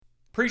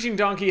Preaching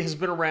Donkey has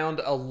been around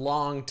a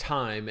long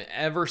time,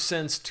 ever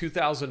since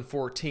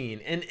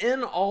 2014. And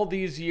in all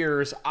these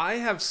years, I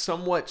have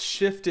somewhat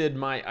shifted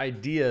my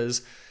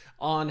ideas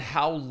on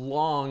how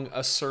long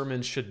a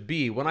sermon should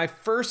be. When I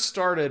first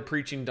started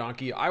Preaching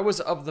Donkey, I was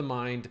of the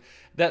mind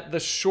that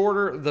the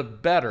shorter, the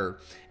better.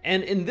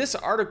 And in this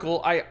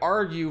article, I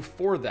argue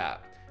for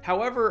that.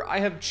 However, I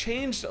have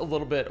changed a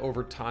little bit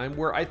over time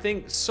where I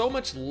think so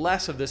much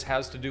less of this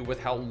has to do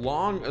with how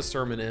long a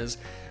sermon is,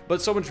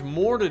 but so much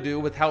more to do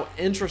with how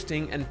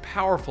interesting and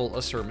powerful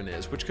a sermon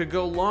is, which could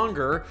go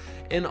longer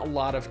in a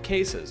lot of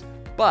cases.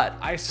 But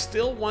I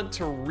still want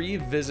to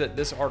revisit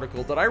this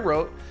article that I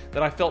wrote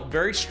that I felt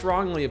very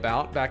strongly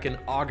about back in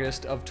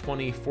August of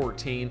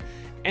 2014.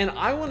 And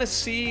I want to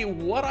see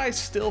what I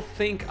still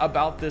think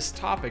about this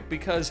topic,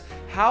 because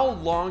how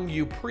long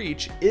you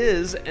preach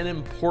is an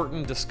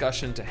important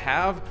discussion to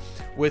have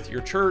with your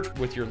church,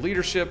 with your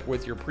leadership,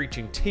 with your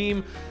preaching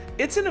team.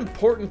 It's an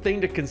important thing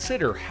to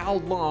consider. How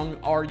long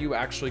are you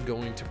actually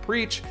going to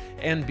preach,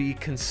 and be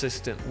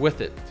consistent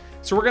with it?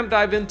 So we're going to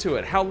dive into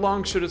it. How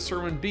long should a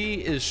sermon be?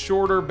 Is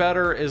shorter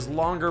better? Is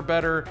longer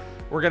better?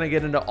 We're going to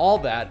get into all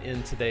that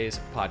in today's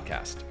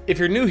podcast. If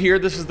you're new here,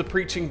 this is the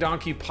Preaching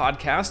Donkey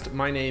podcast.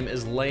 My name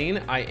is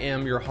Lane. I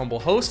am your humble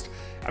host.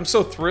 I'm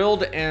so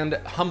thrilled and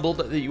humbled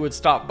that you would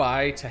stop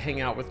by to hang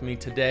out with me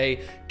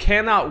today.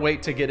 Cannot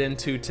wait to get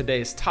into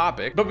today's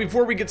topic. But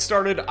before we get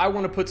started, I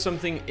want to put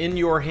something in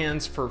your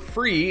hands for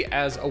free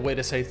as a way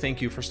to say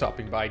thank you for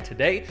stopping by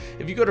today.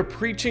 If you go to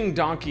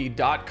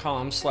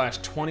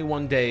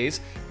preachingdonkey.com/21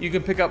 days, you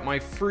can pick up my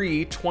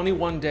free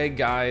 21-day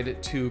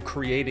guide to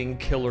creating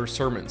killer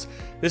sermons.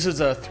 This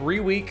is a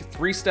 3-week,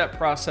 3-step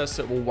process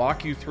that will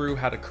walk you through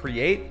how to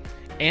create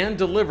and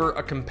deliver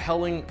a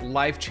compelling,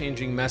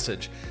 life-changing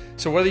message.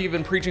 So whether you've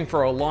been preaching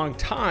for a long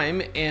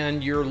time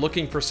and you're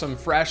looking for some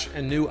fresh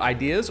and new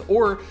ideas,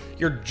 or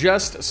you're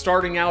just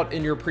starting out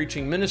in your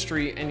preaching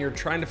ministry and you're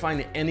trying to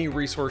find any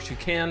resource you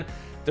can,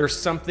 there's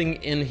something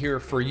in here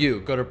for you.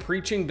 Go to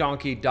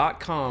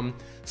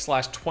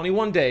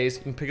preachingdonkey.com/21 days.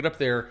 You can pick it up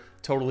there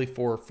totally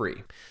for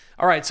free.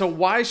 All right, so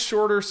why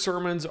shorter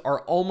sermons are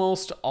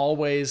almost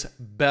always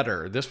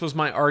better. This was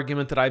my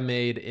argument that I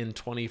made in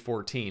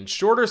 2014.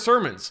 Shorter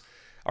sermons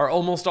are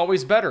almost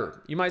always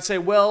better. You might say,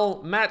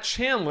 well, Matt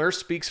Chandler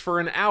speaks for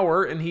an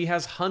hour and he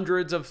has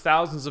hundreds of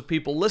thousands of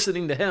people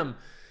listening to him.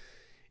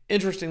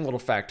 Interesting little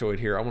factoid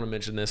here. I want to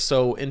mention this.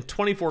 So in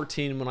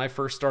 2014, when I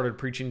first started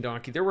Preaching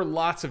Donkey, there were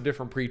lots of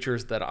different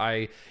preachers that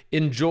I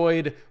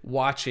enjoyed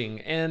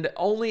watching, and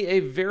only a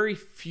very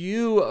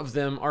few of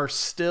them are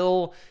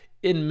still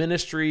in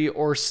ministry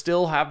or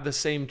still have the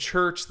same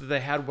church that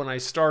they had when I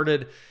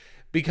started,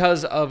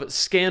 because of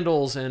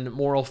scandals and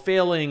moral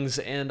failings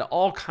and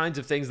all kinds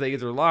of things. They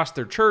either lost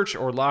their church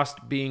or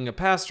lost being a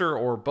pastor,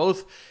 or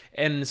both.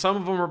 And some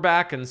of them are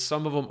back and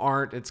some of them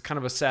aren't. It's kind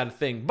of a sad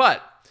thing.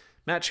 But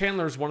Matt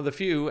Chandler is one of the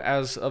few.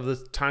 As of the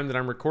time that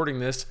I'm recording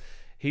this,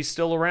 he's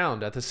still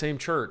around at the same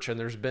church, and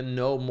there's been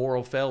no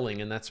moral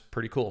failing, and that's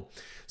pretty cool.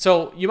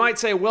 So you might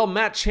say, well,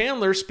 Matt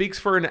Chandler speaks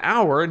for an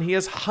hour and he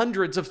has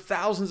hundreds of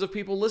thousands of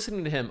people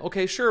listening to him.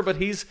 Okay, sure, but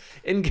he's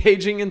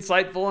engaging,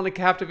 insightful, and a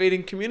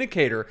captivating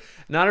communicator.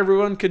 Not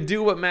everyone can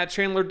do what Matt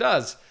Chandler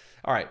does.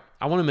 All right,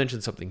 I want to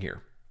mention something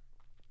here.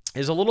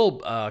 It's a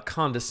little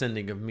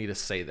condescending of me to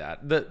say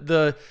that.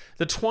 The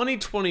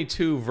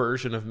 2022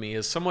 version of me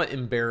is somewhat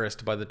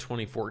embarrassed by the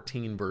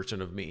 2014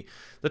 version of me.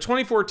 The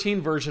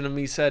 2014 version of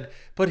me said,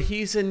 but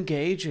he's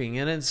engaging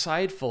and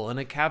insightful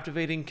and a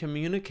captivating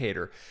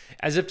communicator,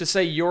 as if to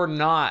say you're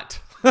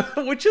not.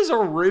 Which is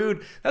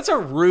that's a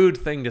rude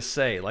thing to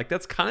say. Like,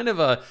 that's kind of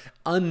a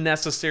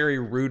unnecessary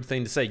rude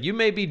thing to say. You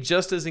may be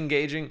just as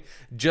engaging,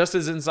 just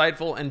as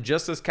insightful, and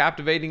just as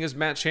captivating as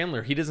Matt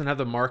Chandler. He doesn't have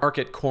the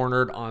market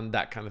cornered on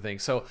that kind of thing.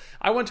 So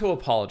I want to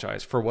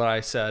apologize for what I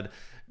said,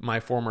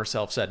 my former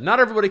self said. Not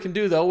everybody can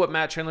do, though, what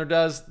Matt Chandler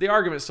does. The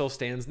argument still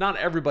stands. Not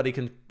everybody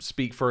can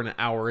speak for an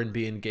hour and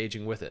be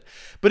engaging with it.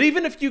 But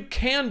even if you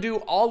can do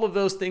all of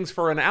those things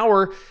for an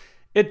hour,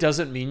 it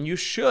doesn't mean you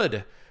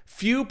should.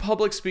 Few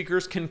public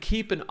speakers can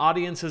keep an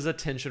audience's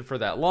attention for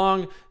that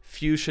long.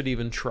 Few should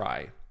even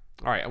try.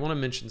 All right, I want to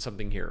mention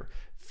something here.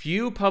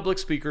 Few public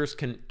speakers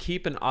can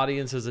keep an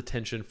audience's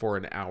attention for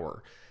an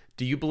hour.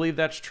 Do you believe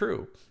that's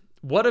true?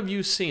 What have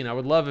you seen? I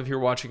would love, if you're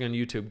watching on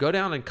YouTube, go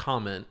down and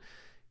comment.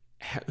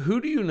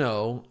 Who do you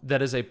know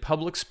that is a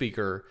public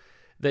speaker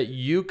that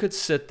you could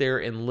sit there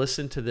and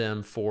listen to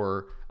them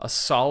for a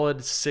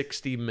solid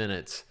 60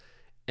 minutes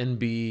and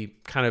be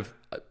kind of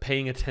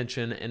paying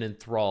attention and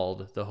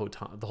enthralled the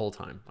whole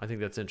time? I think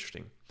that's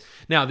interesting.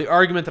 Now, the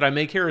argument that I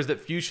make here is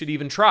that few should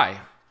even try.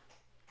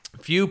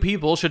 Few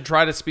people should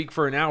try to speak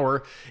for an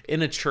hour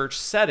in a church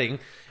setting,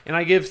 and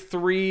I give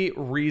 3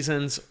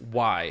 reasons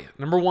why.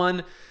 Number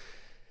 1,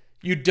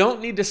 you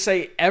don't need to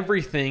say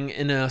everything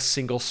in a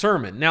single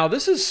sermon. Now,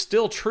 this is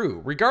still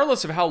true.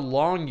 Regardless of how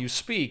long you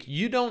speak,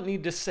 you don't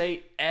need to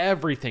say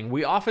everything.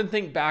 We often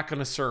think back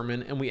on a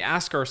sermon and we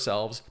ask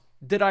ourselves,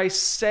 did I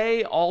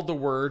say all the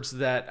words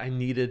that I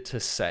needed to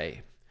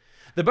say?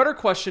 The better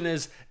question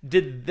is,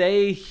 did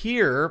they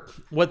hear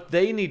what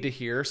they need to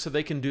hear so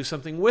they can do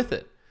something with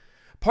it?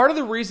 Part of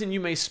the reason you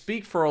may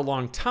speak for a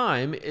long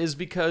time is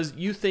because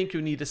you think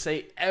you need to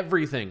say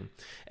everything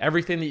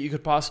that you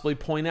could possibly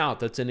point out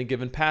that's in a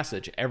given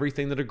passage,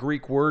 everything that a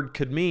Greek word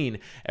could mean,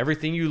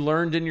 everything you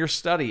learned in your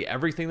study,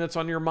 everything that's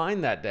on your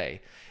mind that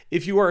day.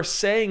 If you are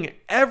saying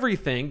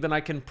everything, then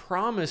I can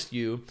promise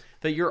you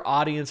that your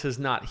audience is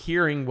not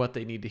hearing what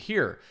they need to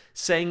hear.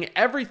 Saying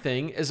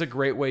everything is a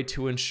great way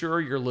to ensure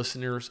your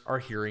listeners are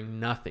hearing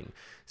nothing.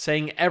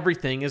 Saying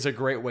everything is a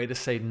great way to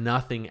say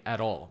nothing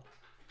at all.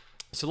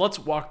 So let's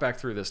walk back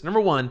through this. Number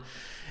one,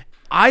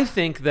 I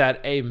think that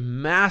a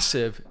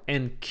massive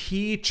and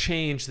key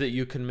change that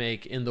you can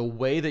make in the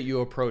way that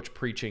you approach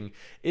preaching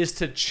is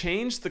to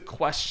change the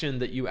question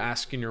that you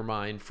ask in your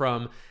mind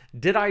from,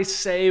 did I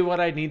say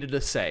what I needed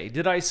to say?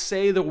 Did I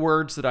say the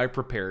words that I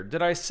prepared?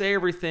 Did I say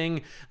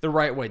everything the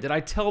right way? Did I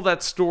tell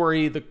that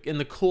story in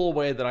the cool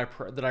way that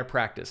I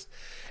practiced?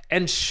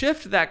 And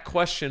shift that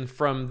question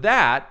from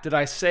that, did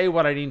I say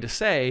what I need to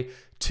say,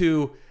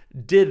 to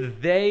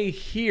did they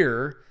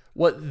hear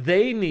what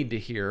they need to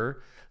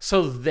hear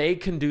so they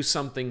can do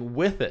something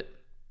with it?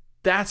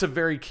 That's a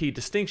very key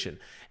distinction.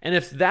 And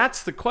if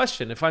that's the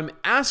question, if I'm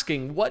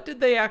asking what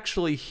did they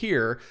actually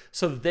hear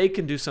so that they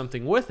can do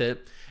something with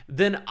it,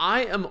 then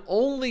I am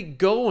only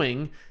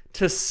going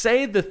to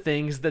say the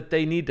things that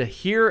they need to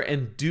hear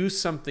and do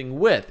something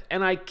with.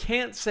 And I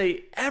can't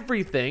say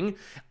everything.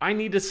 I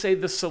need to say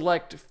the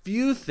select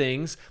few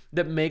things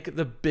that make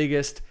the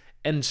biggest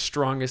and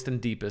strongest and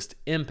deepest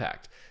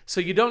impact. So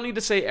you don't need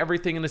to say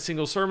everything in a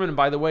single sermon. And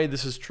by the way,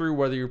 this is true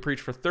whether you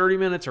preach for 30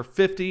 minutes or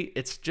 50.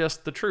 It's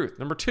just the truth.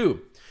 Number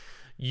two,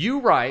 you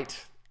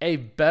write a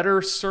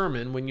better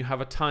sermon when you have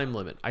a time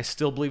limit. I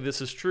still believe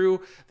this is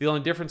true. The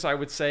only difference I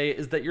would say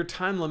is that your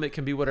time limit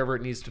can be whatever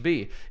it needs to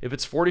be. If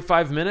it's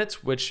 45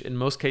 minutes, which in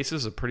most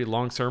cases is a pretty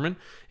long sermon,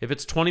 if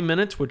it's 20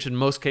 minutes, which in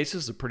most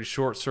cases is a pretty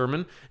short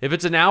sermon, if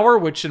it's an hour,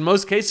 which in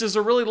most cases is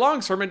a really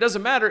long sermon, it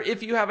doesn't matter.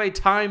 If you have a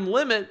time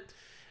limit,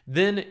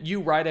 then you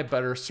write a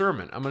better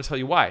sermon. I'm going to tell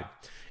you why.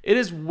 It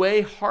is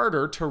way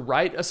harder to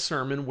write a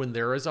sermon when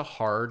there is a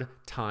hard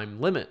time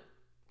limit.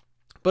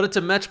 But it's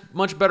a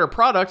much better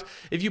product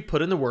if you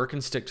put in the work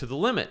and stick to the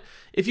limit.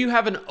 If you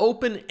have an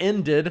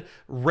open-ended,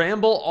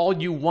 ramble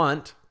all you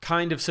want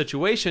kind of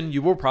situation,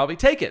 you will probably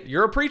take it.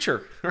 You're a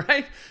preacher,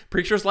 right?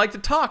 Preachers like to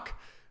talk.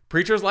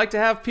 Preachers like to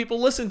have people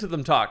listen to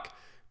them talk.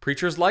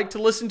 Preachers like to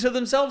listen to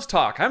themselves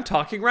talk. I'm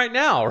talking right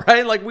now,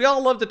 right? Like we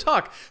all love to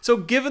talk. So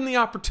given the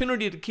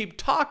opportunity to keep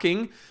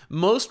talking,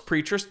 most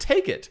preachers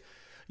take it.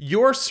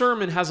 Your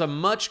sermon has a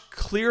much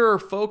clearer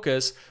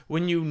focus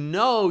when you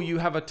know you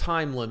have a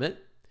time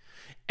limit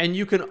and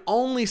you can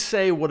only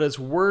say what is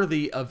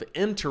worthy of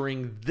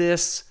entering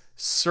this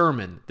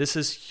sermon. This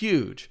is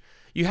huge.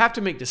 You have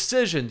to make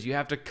decisions. You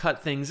have to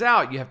cut things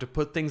out. You have to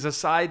put things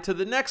aside to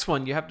the next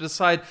one. You have to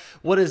decide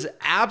what is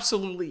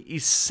absolutely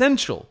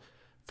essential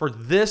for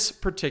this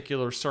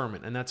particular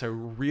sermon, and that's a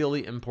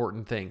really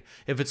important thing.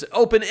 If it's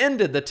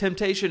open-ended, the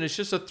temptation is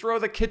just to throw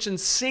the kitchen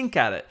sink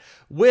at it,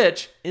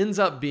 which ends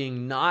up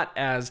being not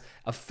as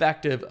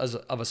effective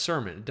of a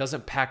sermon. It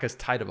doesn't pack as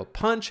tight of a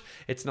punch.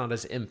 It's not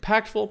as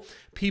impactful.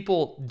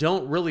 People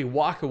don't really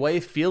walk away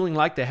feeling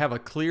like they have a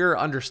clear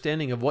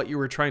understanding of what you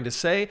were trying to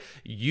say.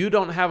 You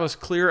don't have as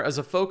clear as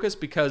a focus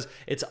because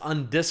it's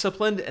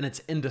undisciplined and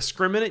it's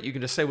indiscriminate. You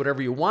can just say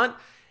whatever you want.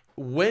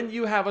 When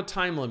you have a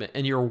time limit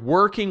and you're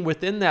working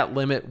within that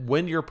limit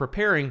when you're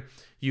preparing,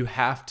 you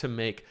have to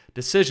make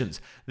decisions.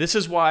 This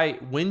is why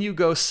when you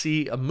go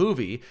see a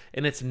movie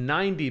and it's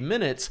 90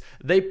 minutes,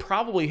 they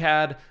probably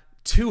had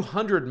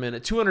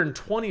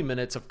 220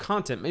 minutes of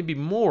content, maybe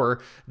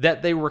more,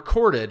 that they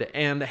recorded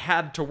and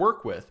had to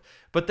work with.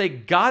 But they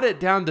got it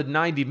down to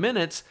 90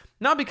 minutes,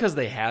 not because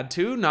they had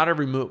to. Not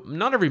every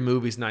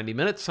movie's 90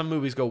 minutes. Some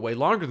movies go way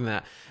longer than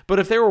that. But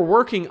if they were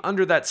working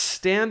under that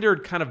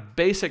standard kind of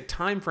basic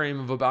time frame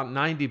of about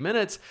 90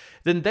 minutes,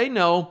 then they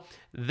know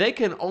they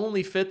can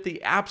only fit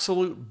the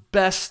absolute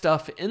best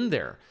stuff in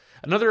there.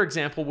 Another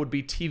example would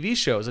be TV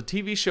shows. A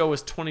TV show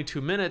is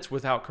 22 minutes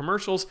without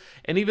commercials.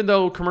 And even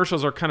though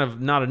commercials are kind of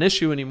not an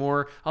issue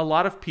anymore, a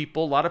lot of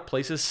people, a lot of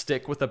places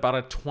stick with about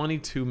a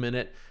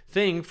 22-minute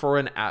thing for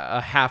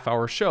a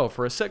half-hour show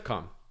for a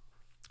sitcom.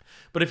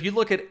 But if you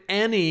look at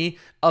any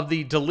of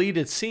the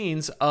deleted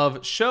scenes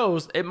of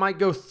shows, it might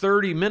go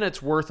 30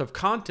 minutes worth of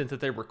content that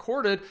they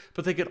recorded,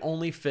 but they could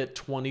only fit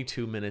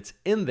 22 minutes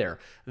in there.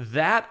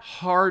 That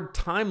hard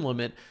time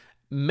limit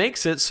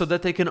makes it so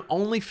that they can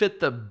only fit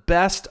the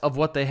best of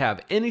what they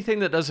have. Anything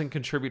that doesn't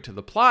contribute to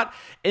the plot,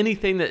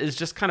 anything that is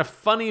just kind of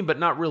funny but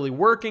not really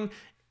working,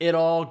 it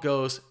all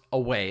goes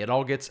away. It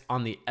all gets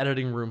on the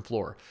editing room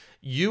floor.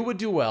 You would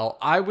do well,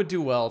 I would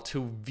do well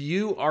to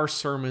view our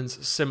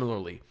sermons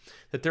similarly.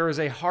 That there is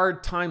a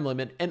hard time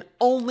limit and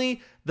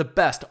only the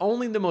best,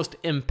 only the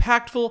most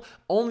impactful,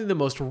 only the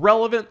most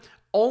relevant,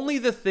 only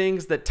the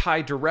things that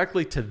tie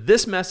directly to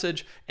this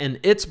message and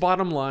its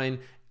bottom line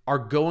are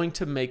going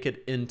to make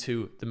it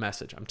into the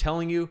message. I'm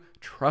telling you,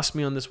 trust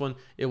me on this one,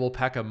 it will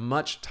pack a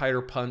much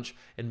tighter punch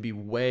and be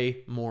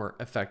way more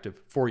effective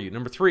for you.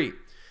 Number 3,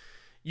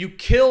 you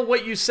kill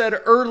what you said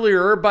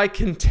earlier by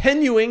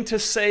continuing to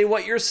say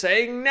what you're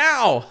saying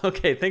now.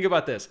 Okay, think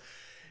about this.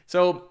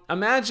 So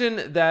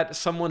imagine that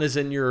someone is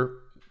in your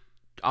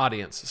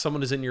audience,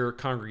 someone is in your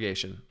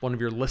congregation, one of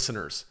your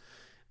listeners.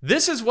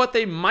 This is what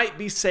they might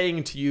be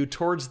saying to you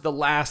towards the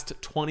last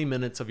 20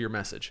 minutes of your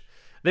message.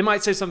 They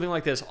might say something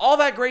like this: all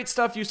that great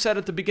stuff you said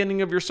at the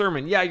beginning of your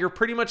sermon, yeah, you're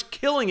pretty much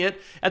killing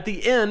it at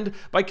the end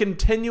by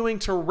continuing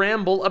to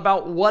ramble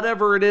about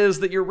whatever it is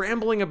that you're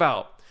rambling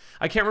about.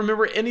 I can't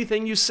remember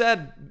anything you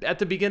said at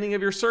the beginning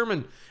of your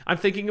sermon. I'm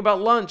thinking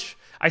about lunch.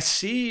 I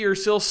see you're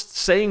still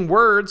saying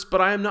words, but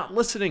I am not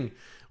listening.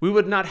 We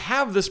would not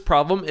have this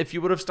problem if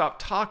you would have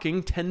stopped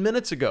talking 10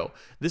 minutes ago.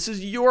 This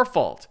is your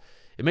fault.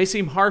 It may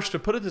seem harsh to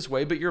put it this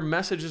way, but your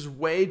message is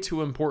way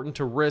too important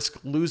to risk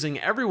losing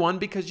everyone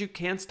because you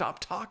can't stop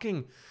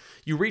talking.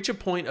 You reach a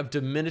point of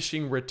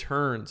diminishing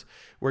returns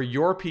where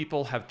your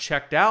people have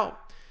checked out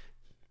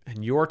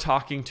and you're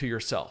talking to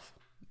yourself.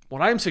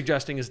 What I'm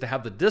suggesting is to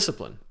have the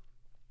discipline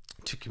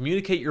to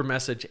communicate your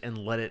message and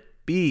let it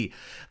be.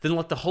 Then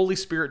let the Holy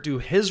Spirit do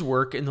His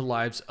work in the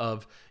lives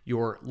of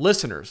your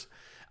listeners.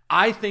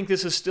 I think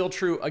this is still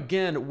true.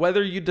 Again,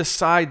 whether you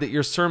decide that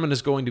your sermon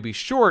is going to be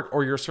short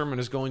or your sermon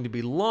is going to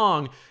be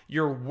long,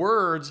 your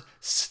words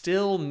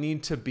still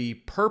need to be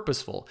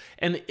purposeful.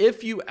 And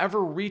if you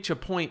ever reach a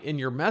point in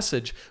your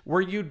message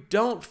where you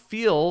don't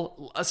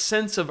feel a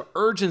sense of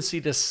urgency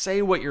to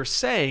say what you're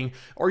saying,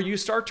 or you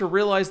start to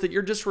realize that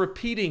you're just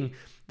repeating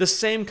the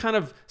same kind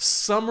of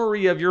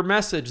summary of your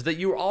message that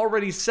you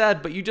already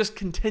said, but you just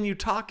continue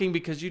talking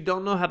because you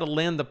don't know how to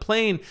land the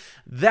plane,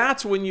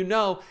 that's when you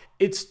know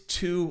it's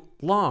too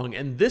long.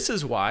 And this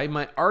is why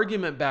my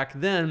argument back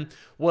then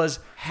was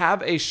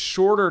have a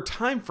shorter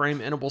time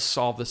frame and it will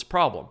solve this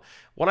problem.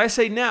 What I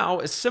say now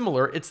is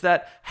similar. It's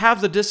that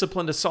have the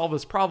discipline to solve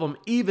this problem,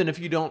 even if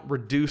you don't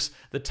reduce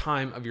the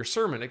time of your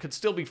sermon. It could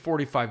still be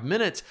 45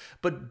 minutes,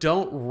 but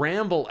don't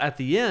ramble at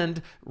the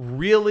end.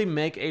 Really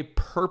make a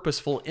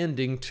purposeful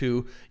ending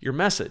to your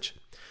message.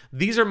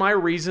 These are my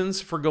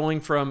reasons for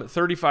going from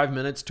 35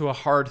 minutes to a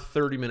hard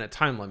 30-minute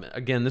time limit.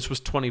 Again, this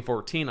was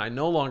 2014. I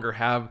no longer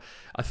have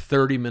a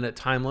 30-minute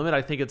time limit.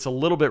 I think it's a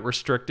little bit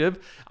restrictive.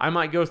 I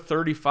might go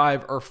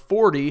 35 or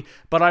 40,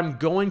 but I'm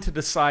going to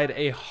decide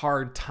a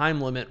hard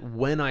time limit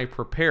when I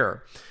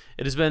prepare.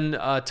 It has been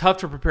tough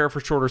to prepare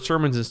for shorter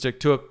sermons and stick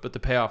to it, but the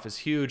payoff is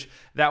huge.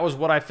 That was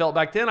what I felt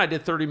back then. I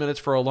did 30 minutes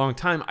for a long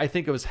time. I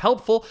think it was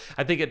helpful.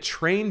 I think it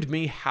trained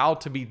me how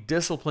to be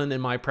disciplined in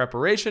my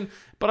preparation,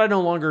 but I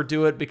no longer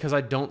do it because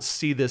I don't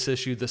see this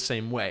issue the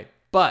same way.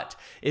 But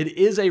it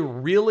is a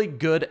really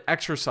good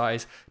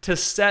exercise to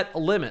set a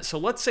limit. So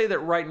let's say that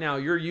right now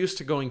you're used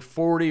to going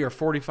 40 or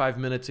 45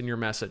 minutes in your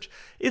message.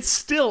 It's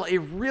still a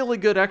really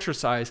good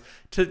exercise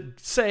to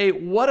say,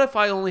 what if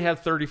I only had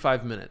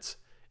 35 minutes?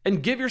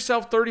 And give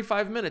yourself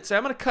 35 minutes. Say,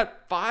 I'm going to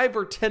cut 5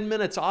 or 10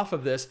 minutes off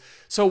of this.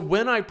 So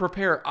when I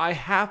prepare, I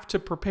have to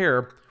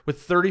prepare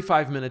with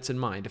 35 minutes in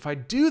mind. If I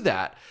do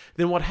that,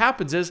 then what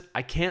happens is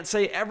I can't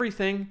say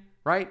everything,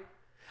 right?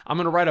 I'm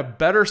going to write a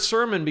better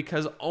sermon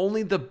because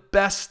only the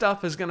best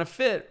stuff is going to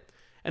fit.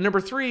 And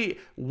number 3,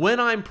 when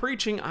I'm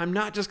preaching, I'm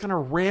not just going to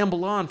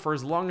ramble on for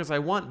as long as I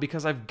want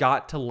because I've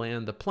got to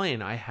land the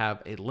plane. I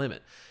have a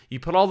limit. You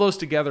put all those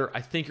together,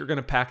 I think you're going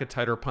to pack a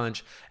tighter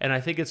punch, and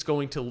I think it's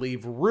going to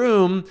leave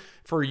room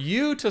for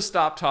you to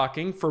stop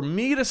talking, for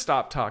me to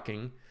stop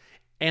talking,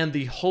 and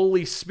the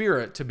Holy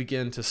Spirit to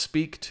begin to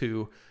speak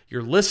to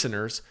your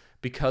listeners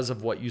because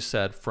of what you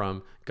said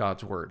from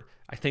God's Word.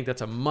 I think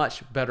that's a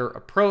much better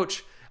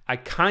approach. I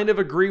kind of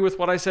agree with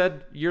what I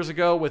said years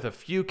ago with a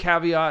few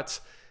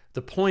caveats.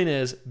 The point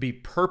is, be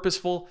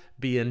purposeful,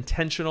 be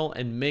intentional,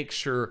 and make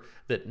sure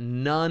that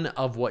none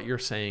of what you're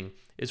saying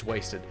is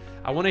wasted.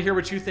 I want to hear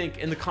what you think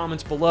in the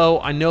comments below.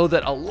 I know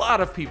that a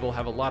lot of people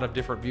have a lot of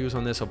different views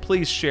on this, so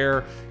please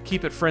share,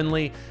 keep it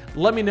friendly.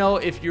 Let me know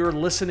if you're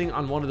listening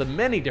on one of the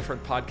many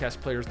different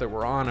podcast players that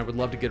we're on. I would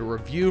love to get a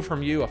review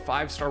from you. A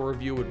 5-star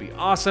review would be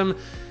awesome.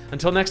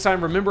 Until next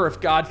time, remember,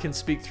 if God can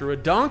speak through a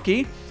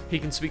donkey, He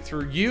can speak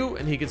through you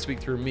and He can speak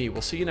through me.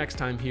 We'll see you next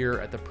time here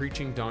at the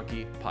Preaching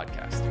Donkey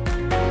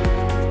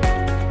Podcast.